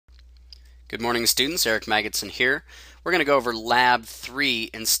Good morning, students. Eric Magidson here. We're going to go over Lab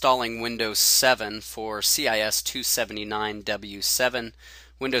 3, installing Windows 7 for CIS279W7,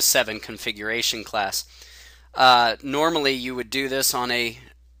 Windows 7 configuration class. Normally you would do this on a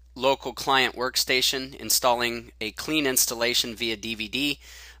local client workstation, installing a clean installation via DVD,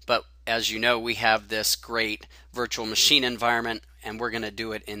 but as you know, we have this great virtual machine environment and we're going to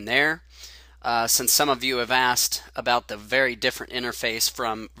do it in there. Since some of you have asked about the very different interface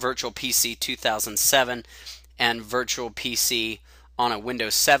from Virtual PC 2007 and Virtual PC on a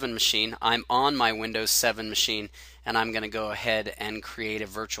Windows 7 machine, I'm on my Windows 7 machine and I'm going to go ahead and create a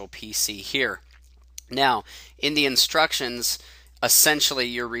Virtual PC here. Now, in the instructions, essentially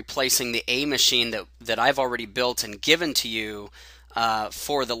you're replacing the A machine that I've already built and given to you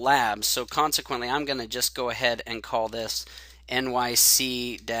for the lab. So consequently, I'm going to just go ahead and call this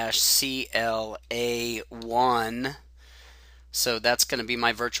NYC-CLA1. So that's going to be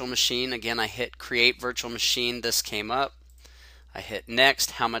my virtual machine. Again, I hit create virtual machine. This came up. I hit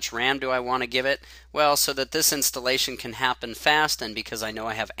next. How much RAM do I want to give it? Well, so that this installation can happen fast, and because I know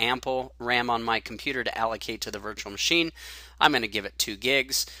I have ample RAM on my computer to allocate to the virtual machine, I'm going to give it 2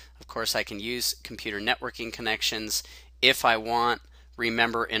 gigs. Of course, I can use computer networking connections if I want.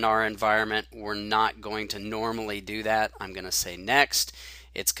 Remember, in our environment, we're not going to normally do that. I'm going to say next.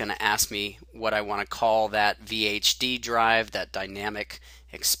 It's going to ask me what I want to call that VHD drive, that dynamic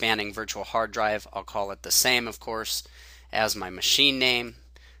expanding virtual hard drive. I'll call it the same, of course, as my machine name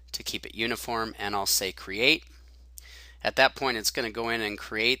to keep it uniform, and I'll say create. At that point, it's going to go in and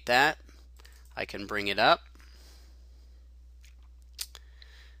create that. I can bring it up.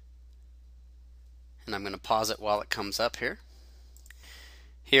 And I'm going to pause it while it comes up here.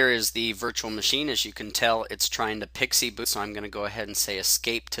 Here is the virtual machine. As you can tell, it's trying to pixie boot, so I'm going to go ahead and say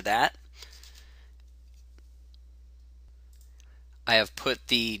escape to that. I have put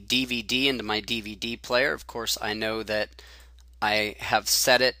the DVD into my DVD player. Of course, I know that I have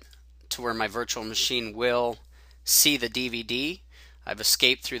set it to where my virtual machine will see the DVD. I've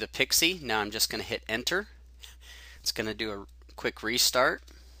escaped through the pixie. Now I'm just going to hit enter. It's going to do a quick restart.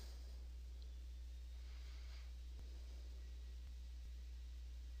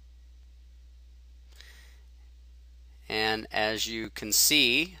 And as you can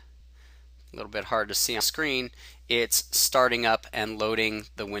see, a little bit hard to see on screen, it's starting up and loading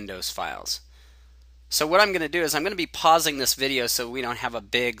the Windows files. So what I'm going to do is I'm going to be pausing this video so we don't have a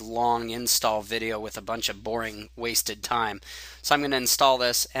big long install video with a bunch of boring wasted time. So I'm going to install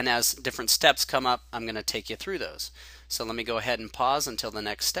this, and as different steps come up, I'm going to take you through those. So let me go ahead and pause until the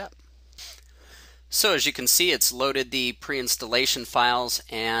next step. So as you can see, it's loaded the pre-installation files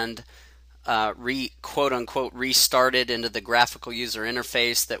and quote-unquote restarted into the graphical user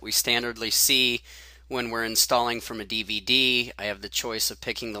interface that we standardly see when we're installing from a DVD. I have the choice of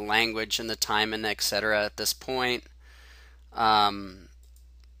picking the language and the time and etc. At this point. I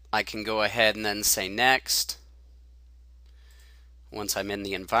can go ahead and then say next once I'm in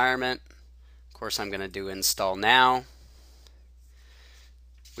the environment. Of course, I'm going to do install now.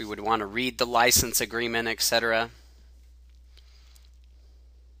 We would want to read the license agreement, etc.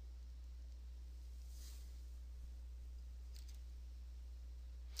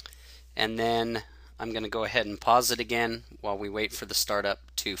 And then I'm going to go ahead and pause it again while we wait for the startup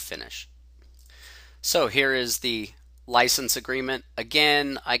to finish. So here is the license agreement.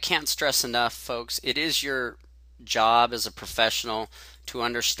 Again, I can't stress enough, folks, it is your job as a professional to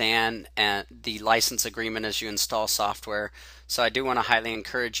understand the license agreement as you install software. So I do want to highly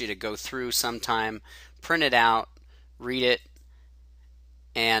encourage you to go through sometime, print it out, read it,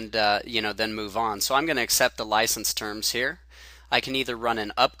 and then move on. So I'm going to accept the license terms here. I can either run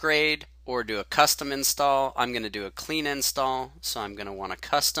an upgrade or do a custom install. I'm going to do a clean install, so I'm going to want a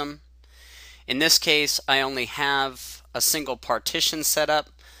custom. In this case, I only have a single partition set up.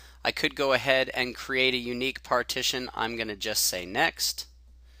 I could go ahead and create a unique partition. I'm going to just say next.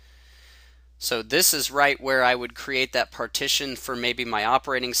 So this is right where I would create that partition for maybe my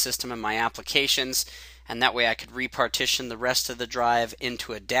operating system and my applications, and that way I could repartition the rest of the drive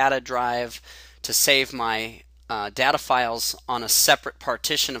into a data drive to save my data files on a separate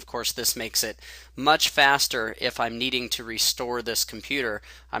partition. Of course, this makes it much faster if I'm needing to restore this computer.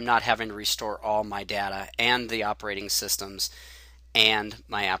 I'm not having to restore all my data and the operating systems and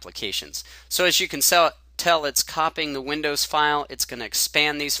my applications. So as you can tell, it's copying the Windows file. It's going to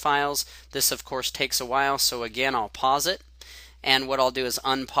expand these files. This, of course, takes a while. So again, I'll pause it. And what I'll do is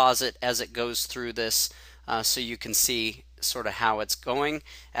unpause it as it goes through this so you can see sort of how it's going,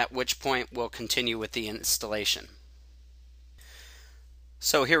 at which point we'll continue with the installation.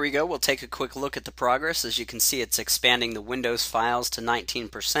 So here we go. We'll take a quick look at the progress. As you can see, it's expanding the Windows files to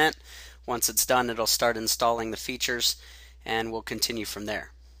 19%. Once it's done, it'll start installing the features, and we'll continue from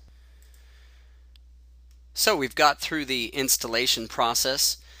there. So we've got through the installation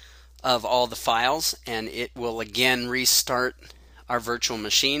process of all the files, and it will again restart our virtual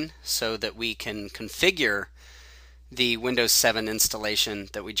machine so that we can configure the Windows 7 installation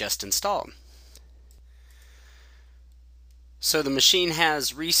that we just installed. So the machine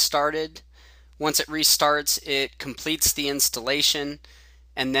has restarted. Once it restarts, it completes the installation,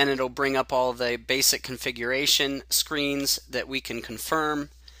 and then it'll bring up all the basic configuration screens that we can confirm,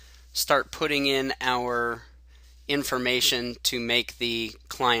 start putting in our information to make the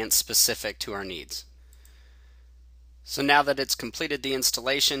client specific to our needs. So now that it's completed the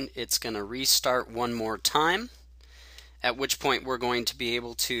installation, it's going to restart one more time, at which point we're going to be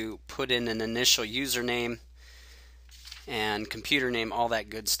able to put in an initial username and computer name, all that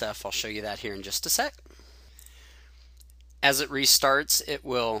good stuff. I'll show you that here in just a sec. As it restarts, it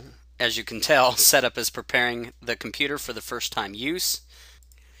will, as you can tell, set up as preparing the computer for the first time use.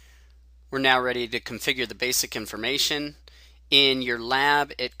 We're now ready to configure the basic information. In your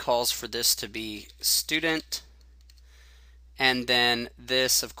lab, it calls for this to be student, and then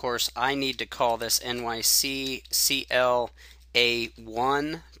this, of course, I need to call this NYC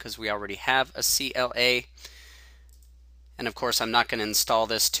CLA1 because we already have a CLA. And of course, I'm not going to install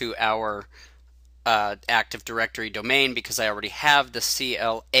this to our Active Directory domain because I already have the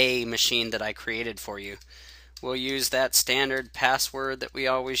CLA machine that I created for you. We'll use that standard password that we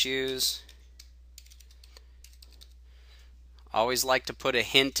always use. Always like to put a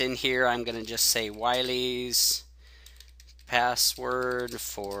hint in here. I'm going to just say Wiley's password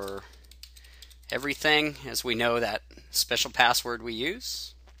for everything, as we know that special password we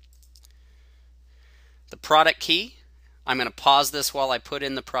use. The product key. I'm going to pause this while I put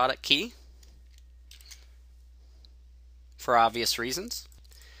in the product key for obvious reasons.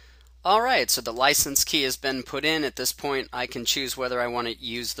 Alright, so the license key has been put in. At this point, I can choose whether I want to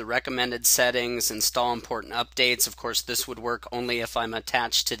use the recommended settings, install important updates. Of course, this would work only if I'm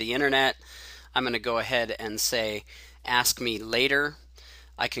attached to the internet. I'm going to go ahead and say, ask me later.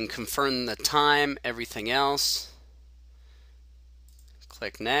 I can confirm the time, everything else.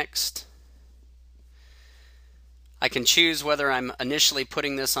 Click next. I can choose whether I'm initially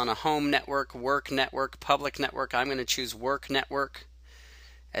putting this on a home network, work network, public network. I'm going to choose work network,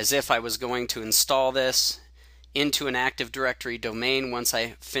 as if I was going to install this into an Active Directory domain once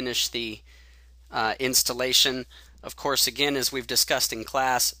I finish the installation. Of course, again, as we've discussed in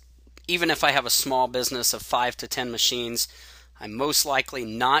class, even if I have a small business of 5 to 10 machines, I'm most likely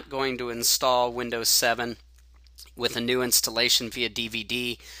not going to install Windows 7 with a new installation via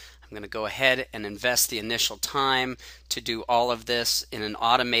DVD. I'm going to go ahead and invest the initial time to do all of this in an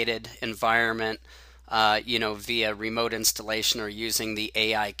automated environment, via remote installation or using the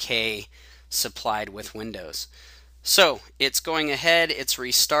AIK supplied with Windows. So it's going ahead, it's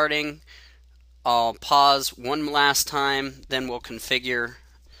restarting. I'll pause one last time, then we'll configure,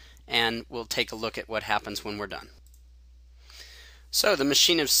 and we'll take a look at what happens when we're done. So the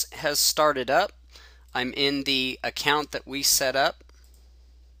machine has started up. I'm in the account that we set up,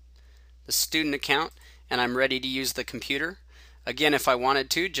 the student account, and I'm ready to use the computer. Again, if I wanted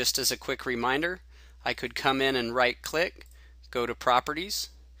to, just as a quick reminder, I could come in and right-click, go to Properties,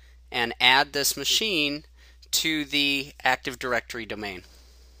 and add this machine to the Active Directory domain.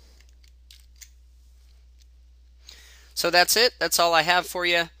 So that's it. That's all I have for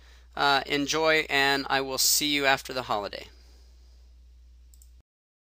you. Enjoy, and I will see you after the holiday.